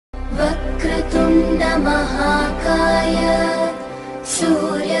महाकाय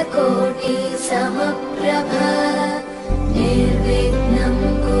सूर्यकोटि समप्रभ निर्विघ्नं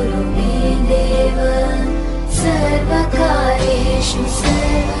कुरु मे देव सर्वकार्येषु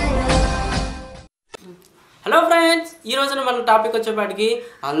सर्वदा। హలో ఫ్రెండ్స్, ఈ రోజున మన టాపిక్ వచ్చేపాటికి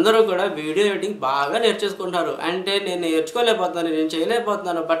అందరూ కూడా వీడియో ఎడిటింగ్ బాగా నేర్చేసుకుంటారు. అంటే నేను నేర్చుకోలేకపోతున్నాను, నేను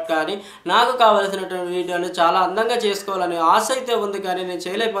చేయలేకపోతున్నాను, బట్ కానీ నాకు కావాల్సినటువంటి వీడియోని చాలా అందంగా చేసుకోవాలని ఆశ అయితే ఉంది, కానీ నేను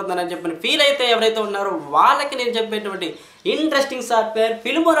చేయలేకపోతున్నానని చెప్పిన ఫీల్ అయితే ఎవరైతే ఉన్నారో వాళ్ళకి నేను చెప్పేటువంటి ఇంట్రెస్టింగ్ సాఫ్ట్వేర్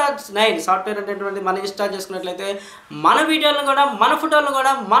ఫిల్మోరా 9 సాఫ్ట్వేర్ అనేటువంటి మనం ఇన్స్టాల్ చేసుకున్నట్లయితే మన వీడియోలను కూడా, మన ఫోటోలను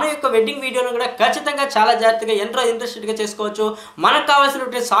కూడా, మన యొక్క వెడ్డింగ్ వీడియోలను కూడా ఖచ్చితంగా చాలా జాగ్రత్తగా ఎంతో ఇంట్రెస్టెడ్గా చేసుకోవచ్చు. మనకు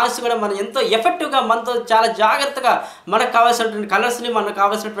కావాల్సినటువంటి సాంగ్స్ కూడా మనం ఎంతో ఎఫెక్టివ్గా, మనతో చాలా జాగ్రత్తగా మనకు కావాల్సినటువంటి కలర్స్ని, మనకు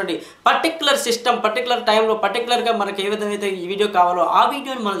కావాల్సినటువంటి పర్టికులర్ సిస్టమ్, పర్టికులర్ టైంలో పర్టికులర్గా మనకి ఏ విధంగా అయితే ఈ వీడియో కావాలో ఆ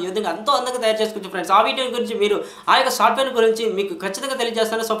వీడియోని మనం ఈ విధంగా ఎంతో అందంగా తయారు చేసుకోవచ్చు ఫ్రెండ్స్. ఆ వీడియో గురించి మీరు ఆ యొక్క సాఫ్ట్వేర్ గురించి మీకు ఖచ్చితంగా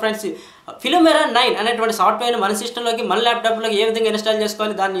తెలియజేస్తాను. సో ఫ్రెండ్స్, ఫిల్మోరా 9 అనేటువంటి సాఫ్ట్వేర్ని మన సిస్టంలోకి, మన ల్యాప్టాప్లోకి ఏ విధంగా ఇన్స్టాల్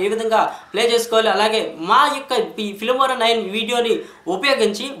చేసుకోవాలి, దాన్ని ఏ విధంగా ప్లే చేసుకోవాలి, అలాగే మా యొక్క ఈ ఫిల్మోరా 9 వీడియోని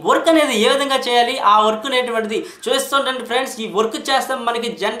ఉపయోగించి వర్క్ అనేది ఏ విధంగా చేయాలి, ఆ వర్క్ అనేటువంటిది చూస్తుంటండి ఫ్రెండ్స్. ఈ వర్క్ చేస్తాం మనకి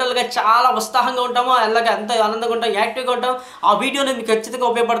జనరల్గా చాలా ఉత్సాహంగా ఉంటాము, అలాగే అంత ఆనందంగా ఉంటాం, యాక్టివ్గా ఉంటాం. ఆ వీడియో అనేది మీకు ఖచ్చితంగా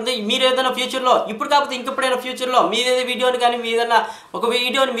ఉపయోగపడుతుంది. మీరు ఏదైనా ఫ్యూచర్లో, ఇప్పుడు కాకపోతే ఇంకెప్పుడైనా ఫ్యూచర్లో మీరు ఏదైనా వీడియోని కానీ, మీ ఏదైనా ఒక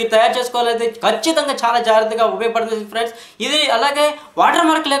వీడియోని మీరు తయారు చేసుకోవాలైతే ఖచ్చితంగా చాలా జాగ్రత్తగా ఉపయోగపడుతుంది ఫ్రెండ్స్. ఇది అలాగే వాటర్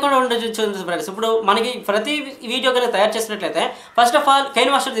మార్క్ లేకుండా ఉండొచ్చు ఫ్రెండ్స్. ఇప్పుడు మనకి ప్రతి వీడియో కానీ తయారు చేసినట్లయితే first of all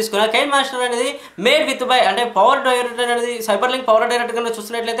Kine master తీసుకున్నా. కైన్ మాస్టర్ అనేది మేడ్ విత్ బై, అంటే పవర్ డైరెక్టర్ అనేది సైబర్ లింక్ పవర్ డైరెక్టర్ కింద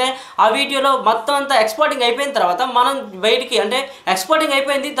చూసినట్లయితే ఆ వీడియోలో మొత్తం అంతా ఎక్స్పోర్టింగ్ అయిపోయిన తర్వాత మనం బయటికి, అంటే ఎక్స్పోర్టింగ్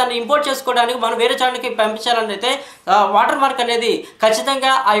అయిపోయింది, దాన్ని ఇంపోర్ట్ చేసుకోవడానికి మనం వేరే ఛానల్కి పంపించాలనైతే వాటర్ మార్క్ అనేది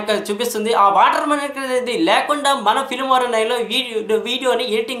ఖచ్చితంగా ఆ యొక్క చూపిస్తుంది. ఆ వాటర్ మార్క్ అనేది లేకుండా మనం ఫిల్మోరా 9లో వీడియోని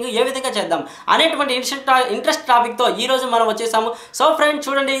ఎడిటింగ్ ఏ విధంగా చేద్దాం అనేటువంటి ఇంట్రెస్ట్ టాపిక్తో ఈరోజు మనం వచ్చేసాము. సో ఫ్రెండ్స్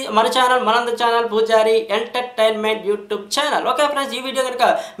చూడండి, మన ఛానల్, మనందరి ఛానల్ పూజారి entertainment YouTube channel. Okay friends, ఈ వీడియో కనుక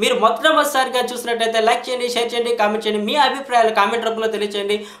మీరు మొట్టమొదటిసారిగా చూసినట్టయితే లైక్ చేయండి, షేర్ చేయండి, కామెంట్ చేయండి, మీ అభిప్రాయాలు కామెంట్ రూపంలో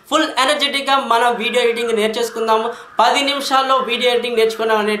తెలియచేయండి. ఫుల్ ఎనర్జెటిక్గా మన వీడియో ఎడిటింగ్ నేర్చేసుకుందాము. 10 నిమిషాల్లో వీడియో ఎడిటింగ్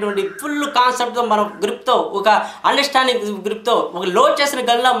నేర్చుకున్నాం అనేటువంటి ఫుల్ కాన్సెప్ట్తో, మన గ్రిప్తో, ఒక అండర్స్టాండింగ్ గ్రిప్తో, ఒక లోడ్ చేసిన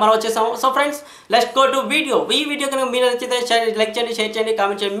గల్లా మనం వచ్చేసాము. So friends, let's go to video. ఈ వీడియో కనుక మీరు నచ్చితే లైక్ చేయండి, షేర్ చేయండి,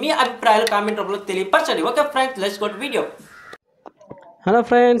 కామెంట్ చేయండి, మీ అభిప్రాయాలు కామెంట్ రూపంలో తెలియపరచండి. Okay friends, let's go to video. Hello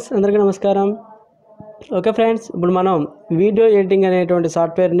friends, అందరికీ నమస్కారం. ఓకే ఫ్రెండ్స్, ఇప్పుడు మనం వీడియో ఎడిటింగ్ అనేటువంటి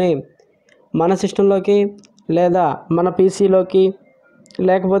సాఫ్ట్వేర్ని మన సిస్టంలోకి, లేదా మన పీసీలోకి,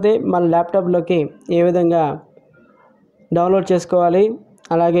 లేకపోతే మన ల్యాప్టాప్లోకి ఏ విధంగా డౌన్లోడ్ చేసుకోవాలి,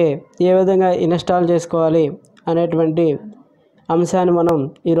 అలాగే ఏ విధంగా ఇన్స్టాల్ చేసుకోవాలి అనేటువంటి అంశాన్ని మనం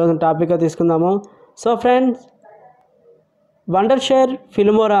ఈరోజు టాపిక్గా తీసుకుందాము. సో ఫ్రెండ్స్, వండర్షేర్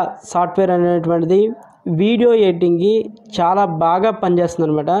ఫిల్మోరా సాఫ్ట్వేర్ అనేటువంటిది వీడియో ఎడిటింగ్కి చాలా బాగా పనిచేస్తుంది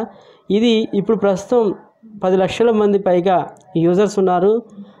అనమాట. ఇది ఇప్పుడు ప్రస్తుతం 10 లక్షల మంది పైగా యూజర్స్ ఉన్నారు.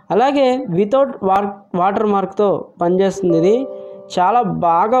 అలాగే వితౌట్ వాటర్ మార్క్తో పనిచేస్తుంది. ఇది చాలా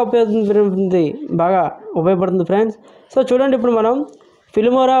బాగా ఉపయోగపడుతుంది ఫ్రెండ్స్. సో చూడండి, ఇప్పుడు మనం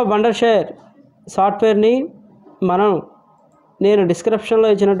ఫిల్మోరా వండర్షేర్ సాఫ్ట్వేర్ని నేను డిస్క్రిప్షన్లో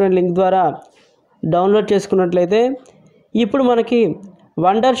ఇచ్చినటువంటి లింక్ ద్వారా డౌన్లోడ్ చేసుకున్నట్లయితే ఇప్పుడు మనకి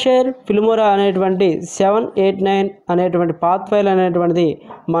వండర్షేర్ ఫిల్మోరా అనేటువంటి 789 అనేటువంటి పాత్ ఫైల్ అనేటువంటిది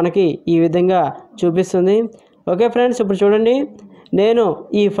మనకి ఈ విధంగా చూపిస్తుంది. ఓకే ఫ్రెండ్స్, ఇప్పుడు చూడండి, నేను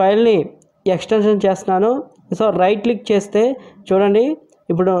ఈ ఫైల్ని ఎక్స్టెన్షన్ చేస్తున్నాను. సో రైట్ క్లిక్ చేస్తే చూడండి,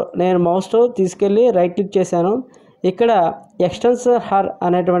 ఇప్పుడు నేను మౌస్తో తీసుకెళ్ళి రైట్ క్లిక్ చేశాను. ఇక్కడ ఎక్స్టెన్షన్ హర్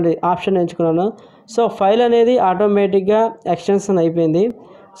అనేటువంటి ఆప్షన్ ఎంచుకున్నాను. సో ఫైల్ అనేది ఆటోమేటిక్గా ఎక్స్టెన్షన్ అయిపోయింది.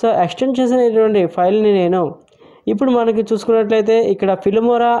 సో ఎక్స్టెన్షన్ అనేటువంటి ఫైల్ని నేను ఇప్పుడు మనకి చూసుకున్నట్లయితే ఇక్కడ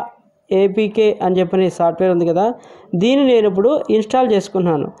ఫిల్మోరా ఏపీకే అని చెప్పని సాఫ్ట్వేర్ ఉంది కదా, దీన్ని నేను ఇప్పుడు ఇన్స్టాల్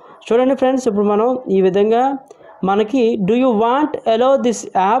చేసుకున్నాను. చూడండి ఫ్రెండ్స్, ఇప్పుడు మనం ఈ విధంగా మనకి do you want allow this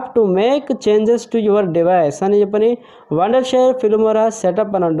app to make changes to your device అని చెప్పని వండర్షేర్ ఫిల్మోరా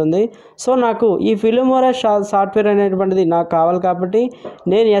సెటప్ అని ఉంటుంది. సో నాకు ఈ ఫిల్మోరా సాఫ్ట్వేర్ అనేటువంటిది నాకు కావాలి కాబట్టి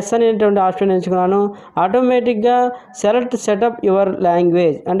నేను ఎస్ అనేటువంటి ఆప్షన్ ఎంచుకున్నాను. ఆటోమేటిక్గా సెలెక్ట్ సెటప్ యువర్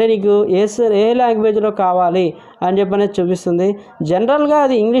లాంగ్వేజ్, అంటే నీకు ఏ లాంగ్వేజ్లో కావాలి అని చెప్పని చూపిస్తుంది. జనరల్గా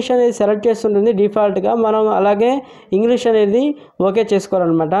అది ఇంగ్లీష్ అనేది సెలెక్ట్ చేస్తుంటుంది డిఫాల్ట్గా. మనం అలాగే ఇంగ్లీష్ అనేది ఓకే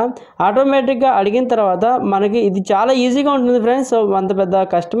చేసుకోవాలన్నమాట. ఆటోమేటిక్గా అడిగిన తర్వాత మనకి ఇది చాలా ఈజీగా ఉంటుంది ఫ్రెండ్స్. సో అంత పెద్ద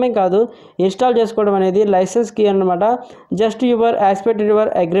కష్టమే కాదు ఇన్స్టాల్ చేసుకోవడం అనేది. లైసెన్స్ కీ అన్నమాట. జస్ట్ యాక్సెప్ట్ యువర్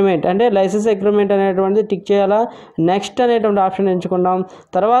అగ్రిమెంట్, అంటే లైసెన్స్ అగ్రిమెంట్ అనేటువంటిది టిక్ చేయాలా. నెక్స్ట్ అనేటువంటి ఆప్షన్ ఎంచుకున్నాం.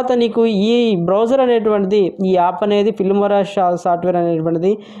 తర్వాత నీకు ఈ బ్రౌజర్ అనేటువంటిది, ఈ యాప్ అనేది ఫిల్మోరా సాఫ్ట్వేర్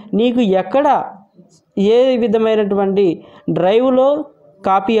అనేటువంటిది నీకు ఎక్కడ ఏ విధమైనటువంటి డ్రైవ్లో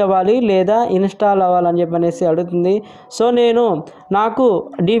కాపీ అవ్వాలి లేదా ఇన్స్టాల్ అవ్వాలని చెప్పనేసి అడుగుతుంది. సో నేను నాకు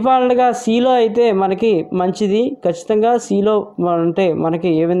డిఫాల్ట్గా సీలో అయితే మనకి మంచిది, ఖచ్చితంగా సీలో అంటే మనకి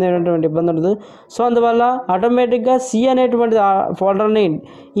ఏ విధమైనటువంటి ఇబ్బంది ఉండదు. సో అందువల్ల ఆటోమేటిక్గా సి అనేటువంటి ఫోల్డర్ని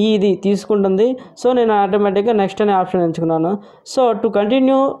ఇది తీసుకుంటుంది. సో నేను ఆటోమేటిక్గా నెక్స్ట్ అనే ఆప్షన్ ఎంచుకున్నాను. సో టు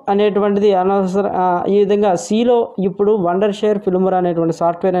కంటిన్యూ అనేటువంటిది అనవసరం. ఈ విధంగా సీలో ఇప్పుడు వండర్షేర్ ఫిల్మోరా అనేటువంటి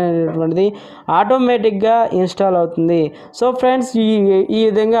సాఫ్ట్వేర్ అనేటువంటిది ఆటోమేటిక్గా ఇన్స్టాల్ అవుతుంది. సో ఫ్రెండ్స్, ఈ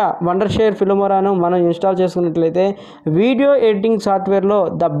విధంగా వండర్షేర్ ఫిల్మోరాను మనం ఇన్స్టాల్ చేసుకున్నట్లయితే వీడియో ఎడిటింగ్ సాఫ్ట్వేర్లో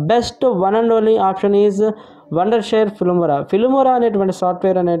the best one and only option is వండర్షేర్ Filmora అనేటువంటి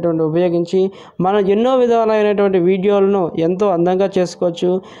సాఫ్ట్వేర్ అనేటువంటి ఉపయోగించి మనం ఎన్నో విధాలైనటువంటి వీడియోలను ఎంతో అందంగా చేసుకోవచ్చు.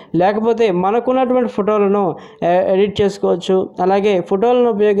 లేకపోతే మనకున్నటువంటి ఫోటోలను ఎడిట్ చేసుకోవచ్చు. అలాగే ఫోటోలను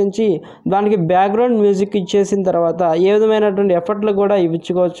ఉపయోగించి దానికి బ్యాక్గ్రౌండ్ మ్యూజిక్ ఇచ్చేసిన తర్వాత ఏ విధమైనటువంటి ఎఫర్ట్లు కూడా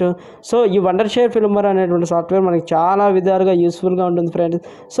ఇవ్వచ్చు. సో ఈ వండర్షేర్ ఫిల్మోరా అనేటువంటి సాఫ్ట్వేర్ మనకి చాలా విధాలుగా యూస్ఫుల్గా ఉంటుంది ఫ్రెండ్స్.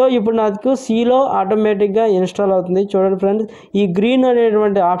 సో ఇప్పుడు నాకు సీలో ఆటోమేటిక్గా ఇన్స్టాల్ అవుతుంది. చూడండి ఫ్రెండ్స్, ఈ గ్రీన్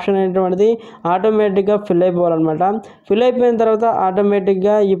అనేటువంటి ఆప్షన్ అనేటువంటిది ఆటోమేటిక్గా ఫిల్ అయిపోవాలన్నమాట. ఫిల్ అయిపోయిన తర్వాత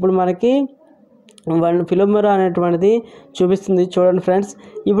ఆటోమేటిక్గా ఇప్పుడు మనకి ఫిల్మోరా అనేటువంటిది చూపిస్తుంది. చూడండి ఫ్రెండ్స్,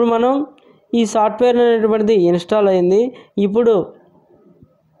 ఇప్పుడు మనం ఈ సాఫ్ట్వేర్ అనేటువంటిది ఇన్స్టాల్ అయింది. ఇప్పుడు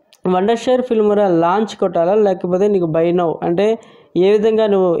వండర్షేర్ ఫిల్మోరా లాంచ్ కొట్టాలా, లేకపోతే నీకు బై నౌ అంటే ఏ విధంగా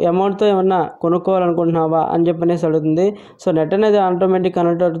నువ్వు అమౌంట్తో ఏమన్నా కొనుక్కోవాలనుకుంటున్నావా అని చెప్పనేసి అడుగుతుంది. సో నెట్ అనేది ఆటోమేటిక్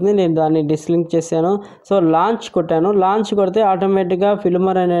కనెక్ట్ అవుతుంది. నేను దాన్ని డిస్లింక్ చేశాను. సో లాంచ్ కొట్టాను. లాంచ్ కొడితే ఆటోమేటిక్గా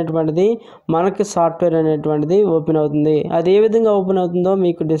ఫిల్మోరా అనేటువంటిది మనకి సాఫ్ట్వేర్ అనేటువంటిది ఓపెన్ అవుతుంది. అది ఏ విధంగా ఓపెన్ అవుతుందో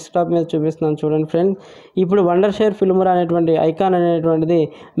మీకు డెస్క్టాప్ మీద చూపిస్తున్నాను. చూడండి ఫ్రెండ్స్, ఇప్పుడు వండర్షేర్ ఫిల్మోరా అనేటువంటి ఐకాన్ అనేటువంటిది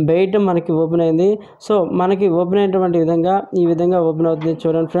బయట మనకి ఓపెన్ అయింది. సో మనకి ఓపెన్ అయినటువంటి విధంగా ఈ విధంగా ఓపెన్ అవుతుంది.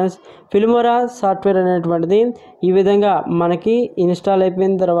 చూడండి ఫ్రెండ్స్, ఫిల్మోరా సాఫ్ట్వేర్ అనేటువంటిది ఈ విధంగా మనకి ఇన్స్టాల్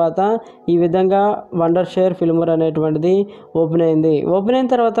అయిపోయిన తర్వాత ఈ విధంగా వండర్షేర్ ఫిల్మోరా అనేటువంటిది ఓపెన్ అయింది. ఓపెన్ అయిన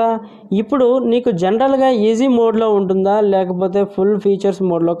తర్వాత ఇప్పుడు నీకు జనరల్గా ఈజీ మోడ్లో ఉంటుందా, లేకపోతే ఫుల్ ఫీచర్స్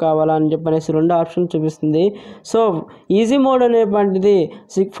మోడ్లో కావాలా అని చెప్పనేసి రెండు ఆప్షన్ చూపిస్తుంది. సో ఈజీ మోడ్ అనేటువంటిది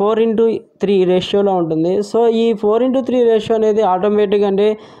 4:3 రేషియోలో ఉంటుంది. సో ఈ 4:3 రేషియో అనేది ఆటోమేటిక్ అంటే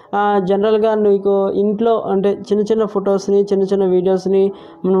జనరల్గా నీకు ఇంట్లో అంటే చిన్న చిన్న ఫొటోస్ని చిన్న చిన్న వీడియోస్ని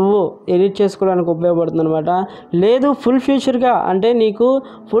నువ్వు ఎడిట్ చేసుకోవడానికి ఉపయోగపడుతుంది అనమాట. లేదు ఫుల్ ఫ్యూచర్గా అంటే నీకు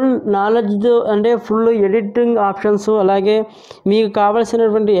ఫుల్ నాలెడ్జ్ అంటే ఫుల్ ఎడిటింగ్ ఆప్షన్స్, అలాగే మీకు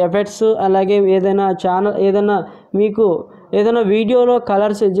కావాల్సినటువంటి ఎఫెక్ట్స్, అలాగే ఏదైనా మీకు ఏదైనా వీడియోలో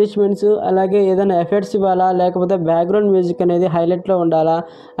కలర్స్ అడ్జస్ట్మెంట్స్, అలాగే ఏదైనా ఎఫెక్ట్స్ ఇవ్వాలా, లేకపోతే బ్యాక్గ్రౌండ్ మ్యూజిక్ అనేది హైలైట్లో ఉండాలా,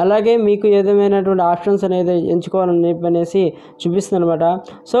 అలాగే మీకు ఏదైనటువంటి ఆప్షన్స్ అనేది ఎంచుకోవాలని చెప్పనేసి చూపిస్తుంది అనమాట.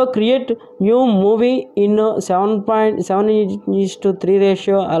 So create new movie in 7:3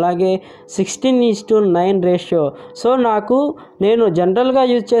 ratio, అలాగే 16:9 రేషియో. సో నేను జనరల్గా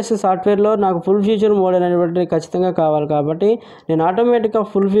యూజ్ చేసే సాఫ్ట్వేర్లో నాకు ఫుల్ ఫ్యూచర్ మోడ్ అనేటువంటిది ఖచ్చితంగా కావాలి కాబట్టి నేను ఆటోమేటిక్గా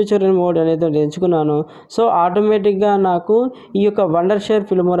ఫుల్ ఫ్యూచర్ మోడ్ అనేది ఎంచుకున్నాను. సో ఆటోమేటిక్గా నాకు ఈ యొక్క వండర్షేర్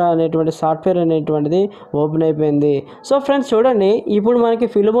ఫిల్మోరా అనేటువంటి సాఫ్ట్వేర్ అనేటువంటిది ఓపెన్ అయిపోయింది. సో ఫ్రెండ్స్ చూడండి, ఇప్పుడు మనకి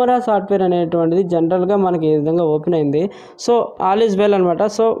ఫిల్మోరా సాఫ్ట్వేర్ అనేటువంటిది జనరల్గా మనకి ఈ విధంగా ఓపెన్ అయింది. సో ఆల్ ఈజ్ వెల్ అనమాట.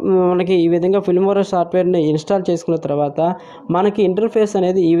 సో మనకి ఈ విధంగా ఫిల్మోరా సాఫ్ట్వేర్ని ఇన్స్టాల్ చేసుకున్న తర్వాత మనకి ఇంటర్ఫేస్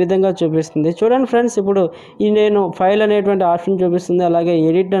అనేది ఈ విధంగా చూపిస్తుంది. చూడండి ఫ్రెండ్స్, ఇప్పుడు నేను ఫైల్ అనేటువంటి ఆప్షన్ చూపిస్తుంది, అలాగే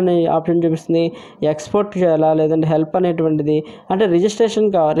ఎడిట్ అనే ఆప్షన్ చూపిస్తుంది, ఎక్స్పోర్ట్ చేయాలా లేదంటే హెల్ప్ అనేటువంటిది, అంటే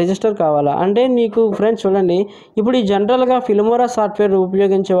రిజిస్టర్ కావాలా అంటే నీకు ఫ్రెండ్స్ చూడండి, ఇప్పుడు ఈ జనరల్గా ఫిల్మోరా సాఫ్ట్వేర్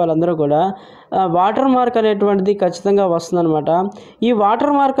ఉపయోగించే వాళ్ళందరూ కూడా వాటర్ మార్క్ అనేటువంటిది ఖచ్చితంగా వస్తుందన్నమాట. ఈ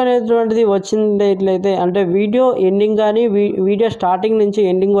వాటర్ మార్క్ అనేటువంటిది వచ్చినట్లయితే అంటే వీడియో ఎండింగ్ కానీ వీడియో స్టార్టింగ్ నుంచి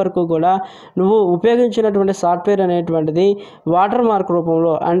ఎండింగ్ వరకు కూడా నువ్వు ఉపయోగించినటువంటి సాఫ్ట్వేర్ అనేటువంటిది వాటర్ మార్క్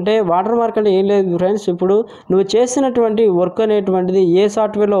రూపంలో, అంటే వాటర్ మార్క్ అంటే ఏం లేదు ఫ్రెండ్స్, ఇప్పుడు నువ్వు చేసినటువంటి వర్క్ అనేటువంటిది ఏ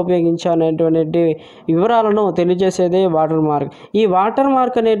సాఫ్ట్వేర్లో ఉపయోగించావు అనేటువంటి వివరాలను తెలియజేసేదే వాటర్ మార్క్. ఈ వాటర్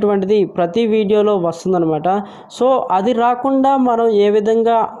మార్క్ అనేటువంటిది ప్రతి వీడియోలో వస్తుందన్నమాట. సో అది రాకుండా మనం ఏ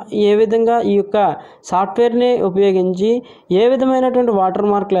విధంగా ఈ యొక్క సాఫ్ట్వేర్ని ఉపయోగించి ఏ విధమైనటువంటి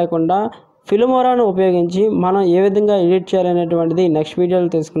వాటర్ మార్క్ లేకుండా ఫిల్మోరాను ఉపయోగించి మనం ఏ విధంగా ఎడిట్ చేయాలనేటువంటిది నెక్స్ట్ వీడియోలో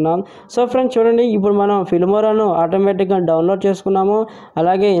తెలుసుకున్నాం. సో ఫ్రెండ్స్ చూడండి, ఇప్పుడు మనం ఫిల్మోరాను ఆటోమేటిక్గా డౌన్లోడ్ చేసుకున్నాము,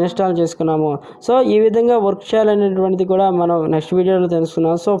 అలాగే ఇన్స్టాల్ చేసుకున్నాము. సో ఈ విధంగా వర్క్ చేయాలనేటువంటిది కూడా మనం నెక్స్ట్ వీడియోలో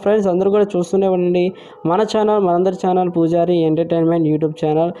తెలుసుకున్నాం. సో ఫ్రెండ్స్ అందరూ కూడా చూస్తూనే ఉండండి మనందరి ఛానల్ పూజారి ఎంటర్టైన్మెంట్ యూట్యూబ్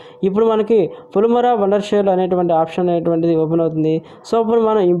ఛానల్. ఇప్పుడు మనకి ఫిల్మోరా వండర్షేర్ అనేటువంటి ఆప్షన్ అనేటువంటిది ఓపెన్ అవుతుంది. సో ఇప్పుడు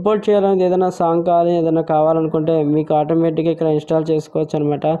మనం ఇంపోర్ట్ చేయాలని ఏదైనా సాంగ్ ఏదైనా కావాలనుకుంటే మీకు ఆటోమేటిక్గా ఇక్కడ ఇన్స్టాల్ చేసుకోవచ్చు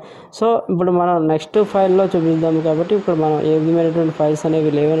అనమాట. సో ఇప్పుడు మనం నెక్స్ట్ ఫైల్లో చూపిద్దాం కాబట్టి ఇప్పుడు మనం ఏ విధమైనటువంటి ఫైల్స్ అనేవి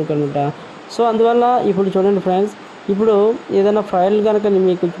లేవనుకుంటా. సో అందువల్ల ఇప్పుడు చూడండి ఫ్రెండ్స్, ఇప్పుడు ఏదైనా ఫైల్ కనుక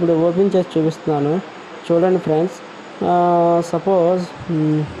మీకు ఇప్పుడు ఓపెన్ చేసి చూపిస్తున్నాను. చూడండి ఫ్రెండ్స్, సపోజ్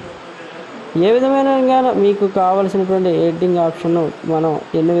ఏ విధమైన మీకు కావాల్సినటువంటి ఎడిటింగ్ ఆప్షన్ మనం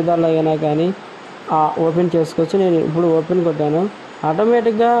ఎన్ని విధాలు అయినా కానీ ఓపెన్ చేసుకోవచ్చు. నేను ఇప్పుడు ఓపెన్ కొట్టాను.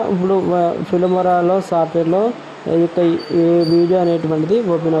 ఆటోమేటిక్గా ఇప్పుడు ఫిల్మోరాలో సాఫ్ట్వేర్లో ఈ వీడియో అనేటువంటిది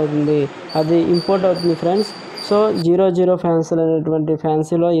ఓపెన్ అవుతుంది, అది ఇంపోర్ట్ అవుతుంది ఫ్రెండ్స్. సో 00 ఫ్యాన్సీ అనేటువంటి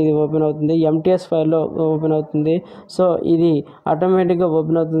ఫ్యాన్సీలో ఇది ఓపెన్ అవుతుంది, ఎంటీఎస్ ఫైల్లో ఓపెన్ అవుతుంది. సో ఇది ఆటోమేటిక్గా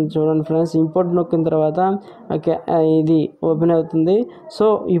ఓపెన్ అవుతుంది చూడండి ఫ్రెండ్స్. ఇంపోర్ట్ నొక్కిన తర్వాత ఇది ఓపెన్ అవుతుంది. సో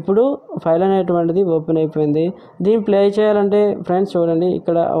ఇప్పుడు ఫైల్ అనేటువంటిది ఓపెన్ అయిపోయింది. దీన్ని ప్లే చేయాలంటే ఫ్రెండ్స్ చూడండి,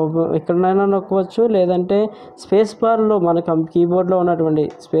 ఎక్కడైనా నొక్కవచ్చు, లేదంటే స్పేస్ బార్లో మన కీబోర్డ్లో ఉన్నటువంటి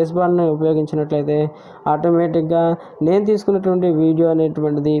స్పేస్ బార్ని ఉపయోగించినట్లయితే ఆటోమేటిక్గా నేను తీసుకున్నటువంటి వీడియో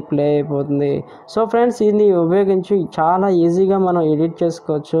అనేటువంటిది ప్లే అయిపోతుంది. సో ఫ్రెండ్స్ దీన్ని ఉపయోగించి చాలా ఈజీగా మనం ఎడిట్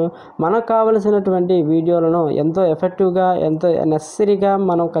చేసుకోవచ్చు. మనకు కావలసినటువంటి వీడియోలను ఎంతో ఎఫెక్టివ్గా, ఎంతో నెసరీగా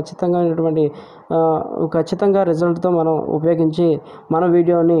మనం ఖచ్చితంగా రిజల్ట్తో మనం ఉపయోగించి మన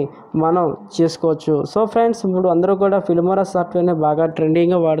వీడియోని మనం చేసుకోవచ్చు. సో ఫ్రెండ్స్ ఇప్పుడు అందరూ కూడా ఫిల్మోరా సాఫ్ట్వేర్ని బాగా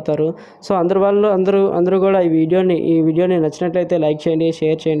ట్రెండింగ్గా వాడతారు. సో అందరూ కూడా ఈ వీడియోని నచ్చినట్లయితే లైక్ చేయండి,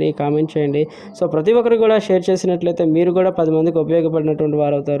 షేర్ చేయండి, కామెంట్ చేయండి. సో ప్రతి ఒక్కరు కూడా షేర్ చేసినట్లయితే మీరు కూడా 10 మందికి ఉపయోగపడినటువంటి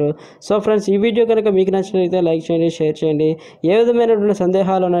వారు అవుతారు. సో ఫ్రెండ్స్ ఈ వీడియో కనుక మీకు నచ్చినట్లయితే లైక్ చేయండి, షేర్ చేయండి. ఏ విధమైనటువంటి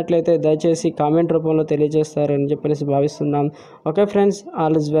సందేహాలు ఉన్నట్లయితే దయచేసి కామెంట్ రూపంలో తెలియజేస్తారని చెప్పేసి భావిస్తున్నాం. Okay friends,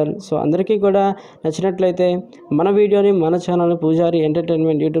 all is well. So అందరికీ కూడా నచ్చినట్లయితే మన వీడియోని, మన ఛానల్ని పూజారి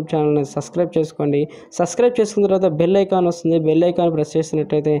ఎంటర్టైన్మెంట్ యూట్యూబ్ ఛానల్ని సబ్స్క్రైబ్ చేసుకోండి. సబ్స్క్రైబ్ చేసుకున్న తర్వాత బెల్ ఐకాన్ వస్తుంది, బెల్ ఐకాన్ ప్రెస్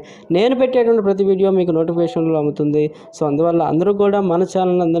చేసినట్లయితే నేను పెట్టేటువంటి ప్రతి వీడియో మీకు నోటిఫికేషన్లో అమ్ముతుంది. సో అందువల్ల అందరూ కూడా మన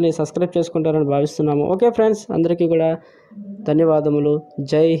ఛానల్ అందరినీ సబ్స్క్రైబ్ చేసుకుంటారని భావిస్తున్నాము. ఓకే ఫ్రెండ్స్, అందరికీ కూడా ధన్యవాదములు.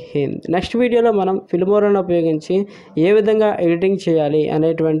 జై హింద్. నెక్స్ట్ వీడియోలో మనం ఫిల్మోరాను ఉపయోగించి ఏ విధంగా ఎడిటింగ్ చేయాలి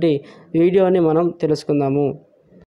అనేటువంటి వీడియోని మనం తెలుసుకుందాము.